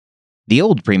The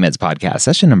Old Pre-Meds Podcast,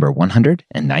 session number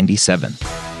 197.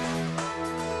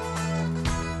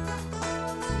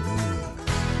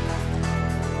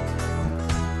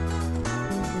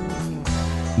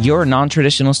 You're a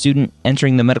non-traditional student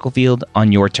entering the medical field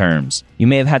on your terms. You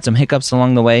may have had some hiccups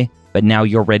along the way, but now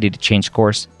you're ready to change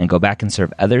course and go back and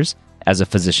serve others as a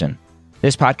physician.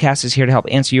 This podcast is here to help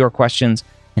answer your questions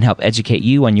and help educate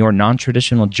you on your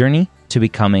non-traditional journey to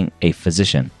becoming a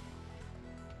physician.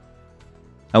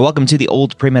 Welcome to the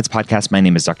Old Pre-Meds Podcast. My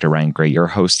name is Dr. Ryan Gray, your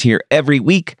host here every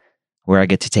week, where I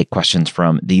get to take questions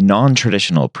from the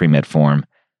non-traditional pre-med form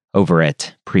over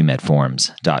at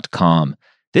premedforms.com.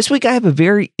 This week, I have a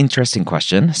very interesting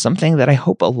question, something that I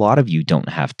hope a lot of you don't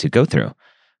have to go through.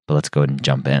 But let's go ahead and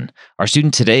jump in. Our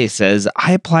student today says,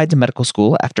 I applied to medical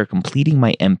school after completing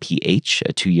my MPH,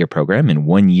 a 2-year program in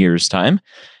 1 year's time,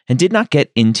 and did not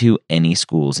get into any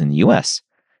schools in the U.S.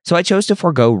 So I chose to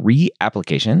forego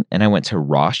reapplication, and I went to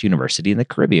Ross University in the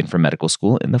Caribbean for medical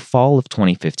school in the fall of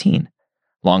 2015.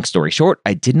 Long story short,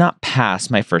 I did not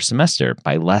pass my first semester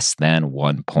by less than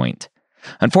 1 point.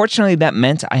 Unfortunately, that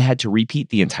meant I had to repeat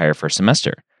the entire first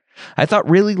semester. I thought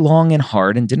really long and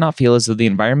hard and did not feel as though the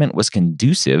environment was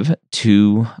conducive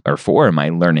to or for my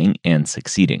learning and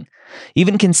succeeding.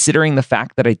 Even considering the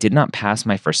fact that I did not pass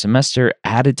my first semester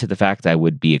added to the fact I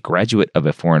would be a graduate of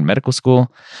a foreign medical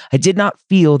school, I did not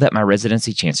feel that my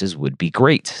residency chances would be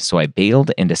great, so I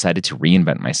bailed and decided to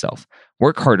reinvent myself,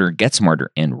 work harder, get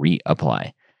smarter, and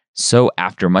reapply. So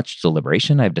after much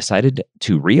deliberation, I've decided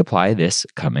to reapply this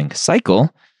coming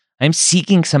cycle. I'm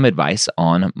seeking some advice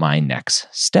on my next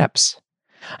steps.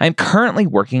 I'm currently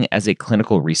working as a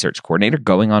clinical research coordinator,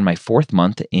 going on my 4th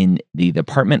month in the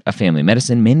Department of Family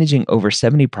Medicine, managing over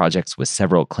 70 projects with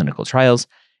several clinical trials,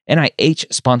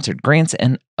 NIH-sponsored grants,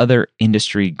 and other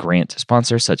industry grant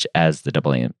sponsors such as the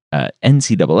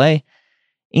NCAA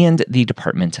and the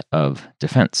Department of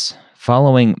Defense.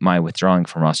 Following my withdrawing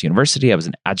from Ross University, I was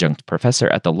an adjunct professor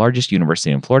at the largest university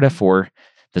in Florida for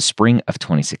the spring of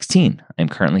 2016. I'm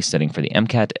currently studying for the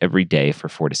MCAT every day for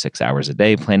 4 to 6 hours a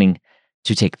day, planning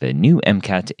to take the new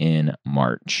MCAT in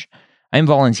March. I'm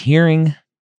volunteering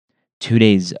 2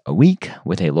 days a week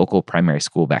with a local primary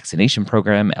school vaccination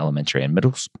program, elementary and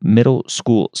middle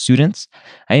school students.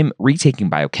 I am retaking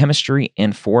biochemistry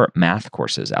and 4 math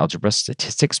courses, algebra,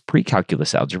 statistics,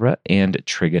 pre-calculus algebra, and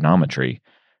trigonometry,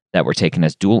 that were taken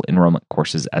as dual enrollment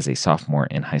courses as a sophomore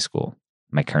in high school.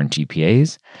 My current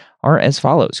GPAs are as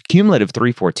follows: cumulative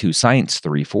 3.42, science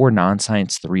 3.4,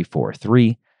 non-science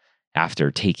 3.43.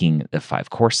 After taking the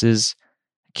 5 courses,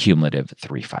 cumulative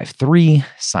 3.53,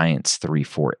 science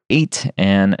 3.48,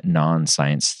 and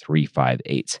non-science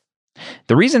 3.58.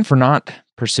 The reason for not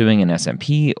pursuing an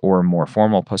SMP or more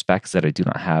formal postbac is that I do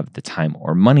not have the time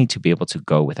or money to be able to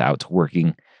go without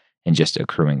working and just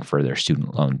accruing further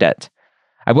student loan debt.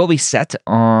 I will be set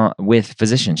with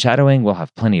physician shadowing, will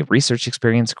have plenty of research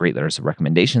experience, great letters of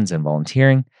recommendations, and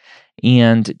volunteering,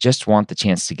 and just want the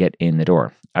chance to get in the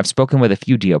door. I've spoken with a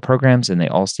few DO programs, and they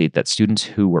all state that students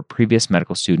who were previous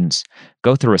medical students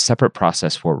go through a separate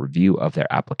process for review of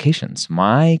their applications.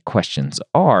 My questions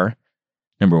are,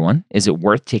 number 1, is it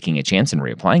worth taking a chance and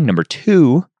reapplying? Number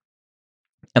 2,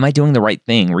 am I doing the right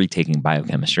thing retaking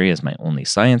biochemistry as my only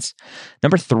science?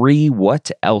 Number 3,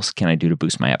 what else can I do to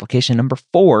boost my application? Number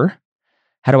 4,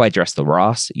 how do I address the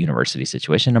Ross University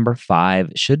situation? Number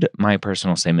 5, should my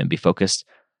personal statement be focused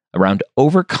around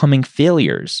overcoming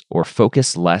failures or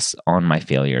focus less on my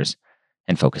failures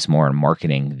and focus more on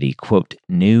marketing the, quote,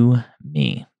 new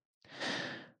me?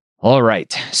 All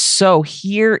right, so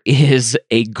here is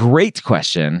a great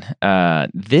question.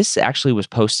 This actually was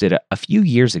posted a few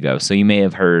years ago, so you may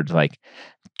have heard like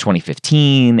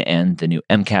 2015 and the new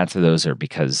MCAT. So those are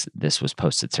because this was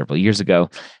posted several years ago.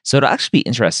 So it'll actually be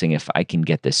interesting if I can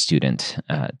get this student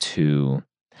to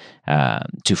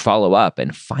follow up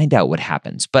and find out what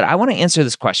happens. But I want to answer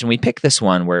this question. We picked this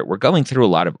one where we're going through a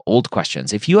lot of old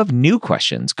questions. If you have new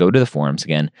questions, go to the forums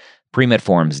again,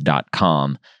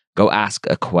 premedforms.com. Go ask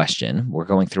a question. We're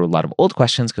going through a lot of old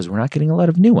questions because we're not getting a lot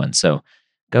of new ones. So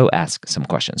go ask some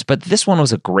questions. But this one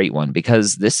was a great one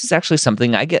because this is actually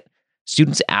something I get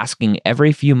students asking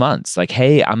every few months. Like,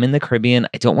 hey, I'm in the Caribbean.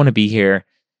 I don't want to be here.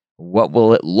 What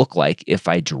will it look like if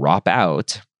I drop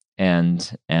out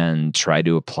and try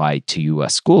to apply to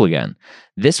U.S. school again?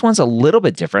 This one's a little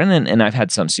bit different, and I've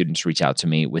had some students reach out to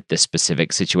me with this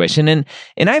specific situation, and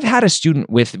I've had a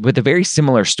student with a very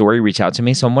similar story reach out to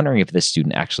me, so I'm wondering if this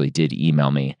student actually did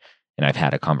email me, and I've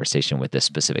had a conversation with this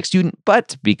specific student,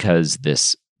 but because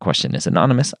this question is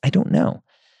anonymous, I don't know.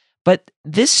 But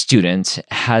this student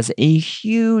has a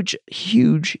huge,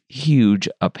 huge, huge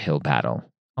uphill battle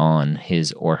on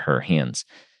his or her hands.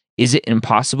 Is it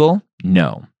impossible?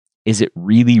 No. Is it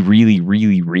really, really,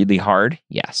 really, really hard?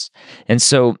 Yes. And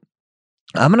so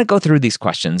I'm going to go through these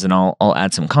questions and I'll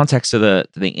add some context to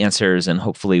the answers, and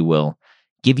hopefully will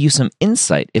give you some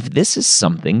insight if this is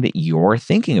something that you're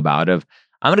thinking about of,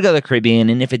 I'm going to go to the Caribbean,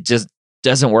 and if it just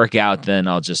doesn't work out, then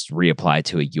I'll just reapply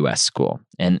to a US school.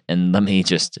 And let me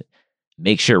just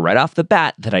make sure right off the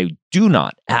bat that I do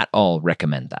not at all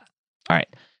recommend that. All right.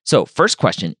 So first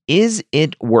question, is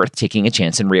it worth taking a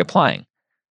chance and reapplying?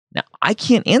 Now, I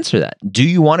can't answer that. Do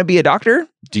you want to be a doctor?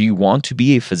 Do you want to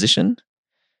be a physician?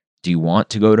 Do you want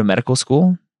to go to medical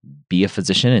school, be a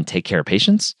physician, and take care of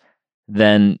patients?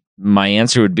 Then my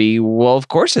answer would be, well, of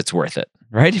course it's worth it,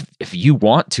 right? If you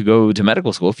want to go to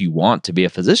medical school, if you want to be a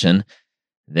physician,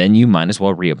 then you might as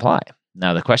well reapply.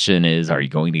 Now, the question is, are you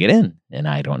going to get in? And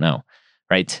I don't know,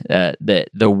 right?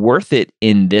 The worth it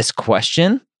in this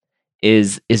question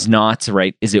is not,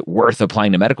 right? Is it worth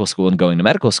applying to medical school and going to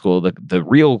medical school? The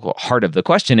real heart of the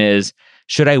question is,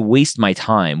 should I waste my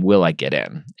time? Will I get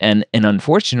in? And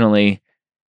unfortunately,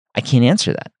 I can't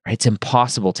answer that, right? It's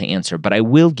impossible to answer, but I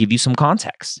will give you some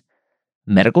context.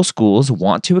 Medical schools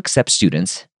want to accept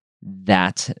students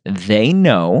that they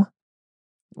know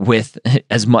with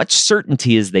as much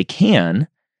certainty as they can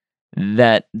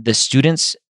that the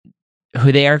students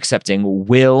who they are accepting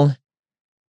will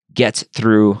get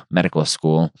through medical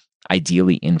school,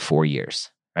 ideally in 4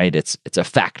 years, right? It's a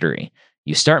factory.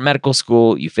 You start medical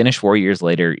school, you finish 4 years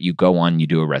later, you go on, you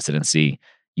do a residency,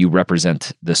 you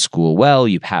represent the school well,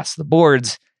 you pass the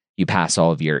boards, you pass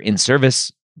all of your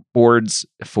in-service boards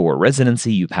for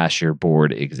residency, you pass your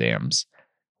board exams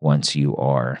once you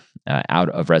are out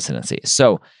of residency.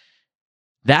 So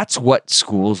that's what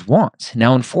schools want.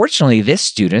 Now, unfortunately, this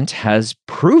student has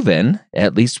proven,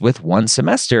 at least with one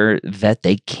semester, that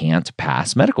they can't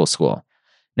pass medical school.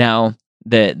 Now,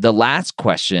 the last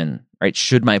question, right?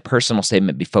 Should my personal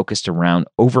statement be focused around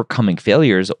overcoming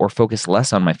failures, or focus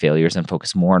less on my failures and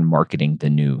focus more on marketing the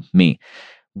new me?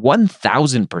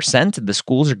 1,000% the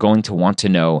schools are going to want to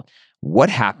know what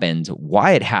happened,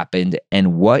 why it happened,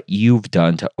 and what you've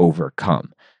done to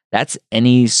overcome. That's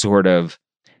any sort of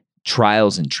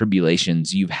trials and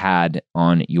tribulations you've had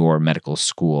on your medical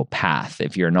school path.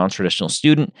 If you're a non-traditional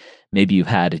student, maybe you've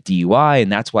had a DUI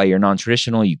and that's why you're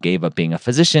non-traditional. You gave up being a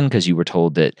physician because you were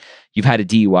told that you've had a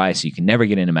DUI so you can never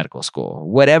get into medical school.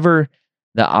 Whatever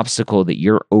the obstacle that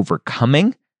you're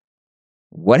overcoming,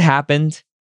 what happened?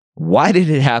 Why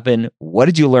did it happen? What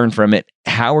did you learn from it?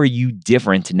 How are you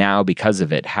different now because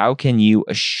of it? How can you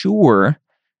assure,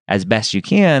 as best you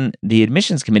can, the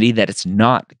admissions committee that it's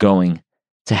not going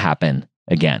to happen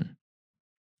again?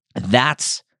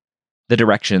 That's the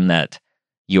direction that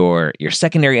your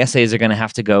secondary essays are going to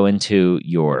have to go into.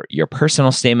 Your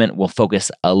personal statement will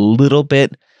focus a little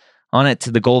bit on it.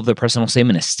 The goal of the personal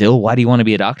statement is still, why do you want to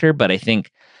be a doctor? But I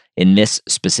think in this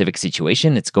specific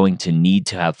situation, it's going to need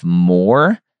to have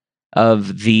more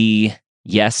of the,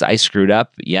 yes, I screwed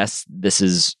up. Yes, this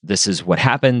is what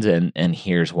happened, and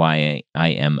here's why I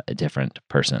am a different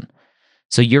person.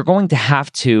 So you're going to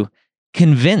have to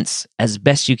convince as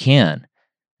best you can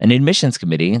an admissions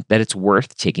committee that it's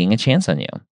worth taking a chance on you.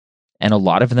 And a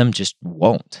lot of them just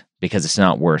won't, because it's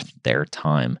not worth their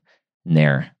time,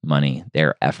 their money,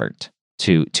 their effort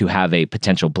to have a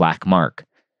potential black mark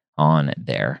on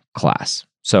their class.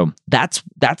 So that's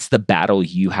the battle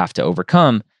you have to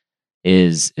overcome,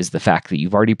 is the fact that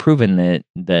you've already proven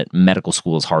that medical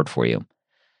school is hard for you.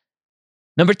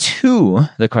 Number two,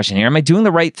 the question here, am I doing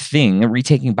the right thing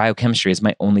retaking biochemistry as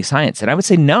my only science? And I would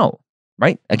say no,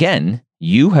 right? Again,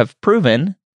 you have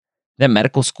proven that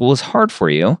medical school is hard for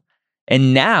you.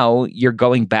 And now you're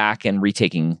going back and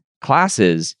retaking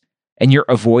classes and you're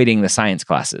avoiding the science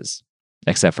classes,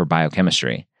 except for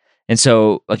biochemistry. And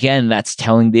so again, that's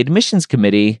telling the admissions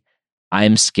committee,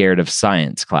 I'm scared of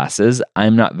science classes.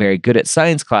 I'm not very good at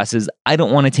science classes. I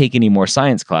don't want to take any more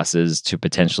science classes to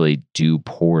potentially do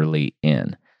poorly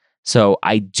in. So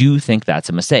I do think that's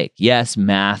a mistake. Yes,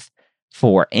 math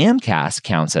for AMCAS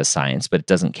counts as science, but it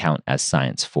doesn't count as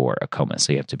science for ACOMA.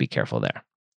 So you have to be careful there.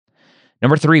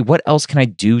 Number three, what else can I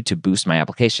do to boost my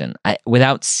application?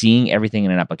 Without seeing everything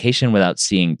in an application, without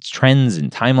seeing trends and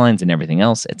timelines and everything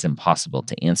else, it's impossible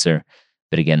to answer.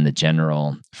 But again, the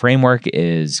general framework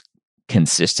is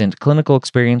consistent clinical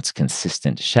experience,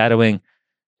 consistent shadowing,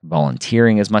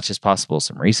 volunteering as much as possible,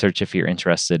 some research if you're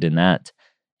interested in that,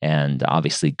 and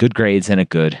obviously good grades and a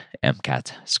good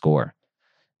MCAT score.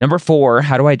 Number four,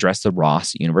 how do I address the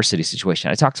Ross University situation?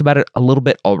 I talked about it a little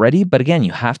bit already, but again,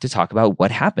 you have to talk about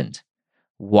what happened.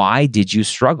 Why did you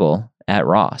struggle at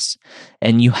Ross?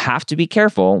 And you have to be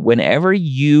careful whenever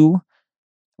you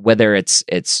whether it's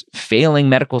failing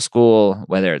medical school,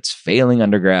 whether it's failing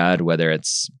undergrad, whether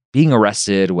it's being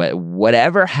arrested,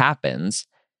 whatever happens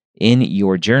in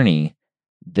your journey,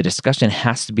 the discussion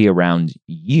has to be around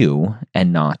you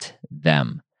and not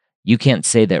them. You can't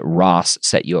say that Ross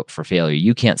set you up for failure.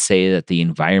 You can't say that the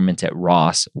environment at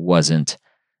Ross wasn't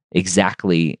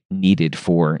exactly needed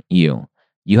for you.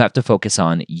 You have to focus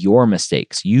on your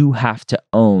mistakes. You have to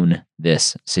own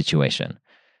this situation.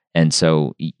 And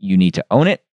so you need to own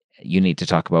it. You need to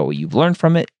talk about what you've learned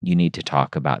from it. You need to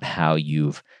talk about how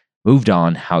you've moved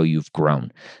on, how you've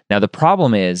grown. Now, the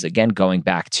problem is, again, going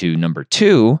back to number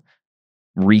 2,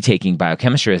 retaking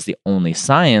biochemistry as the only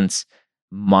science,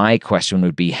 my question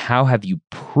would be, how have you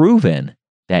proven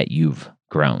that you've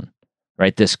grown?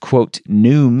 Right? This quote,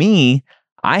 new me,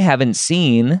 I haven't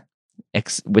seen,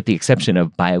 with the exception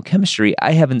of biochemistry,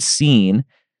 I haven't seen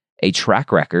a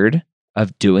track record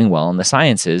of doing well in the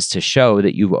sciences to show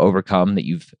that you've overcome, that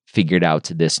you've figured out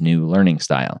this new learning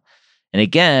style. And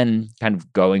again, kind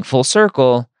of going full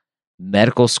circle,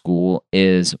 medical school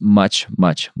is much,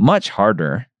 much, much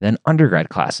harder than undergrad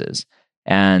classes.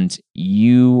 And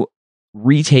you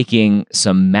retaking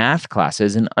some math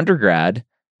classes in undergrad,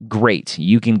 great.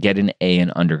 You can get an A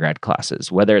in undergrad classes,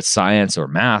 whether it's science or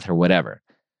math or whatever.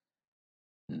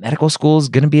 Medical school is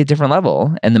going to be a different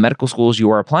level. And the medical schools you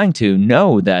are applying to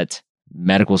know that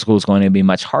medical school is going to be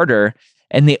much harder.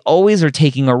 And they always are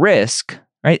taking a risk,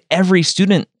 right? Every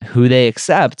student who they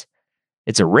accept,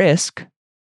 it's a risk.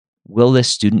 Will this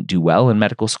student do well in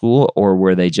medical school, or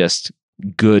were they just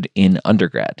good in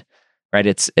undergrad? Right?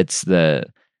 It's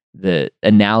the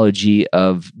analogy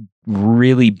of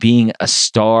really being a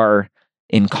star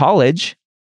in college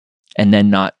and then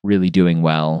not really doing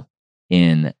well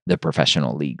in the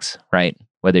professional leagues, right?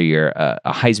 Whether you're a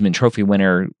Heisman Trophy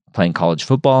winner playing college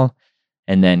football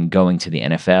and then going to the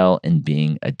NFL and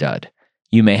being a dud.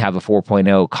 You may have a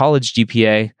 4.0 college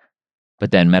GPA,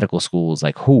 but then medical school is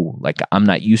like, I'm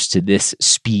not used to this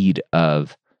speed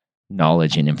of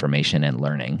knowledge and information and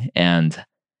learning. And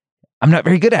I'm not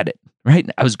very good at it, right?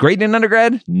 I was great in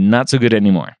undergrad, not so good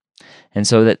anymore. And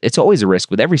so that it's always a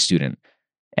risk with every student.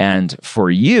 And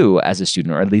for you as a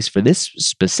student, or at least for this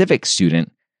specific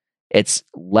student, it's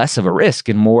less of a risk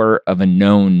and more of a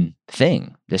known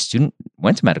thing. This student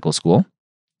went to medical school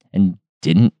and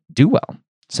didn't do well.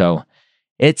 So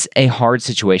it's a hard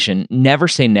situation. Never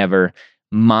say never.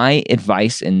 My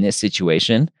advice in this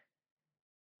situation,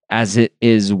 as it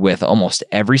is with almost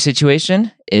every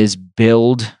situation, is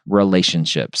build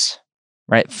relationships,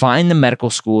 right? Find the medical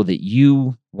school that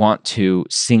you want to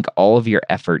sink all of your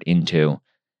effort into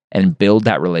and build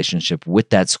that relationship with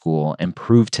that school and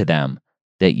prove to them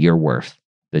that you're worth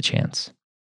the chance.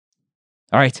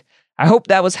 All right. I hope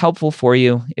that was helpful for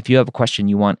you. If you have a question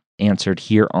you want answered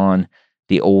here on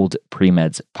the Old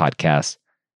Pre-Meds podcast,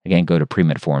 again, go to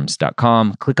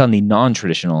premedforums.com, click on the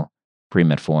non-traditional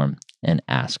pre-med forum, and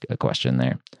ask a question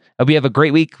there. Hope you have a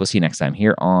great week. We'll see you next time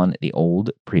here on the Old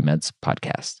Pre-Meds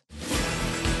podcast.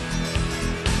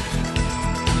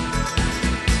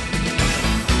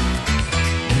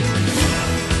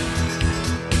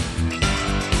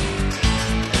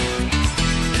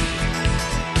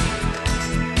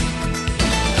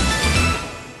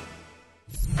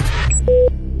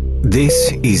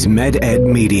 This is MedEd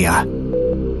Media.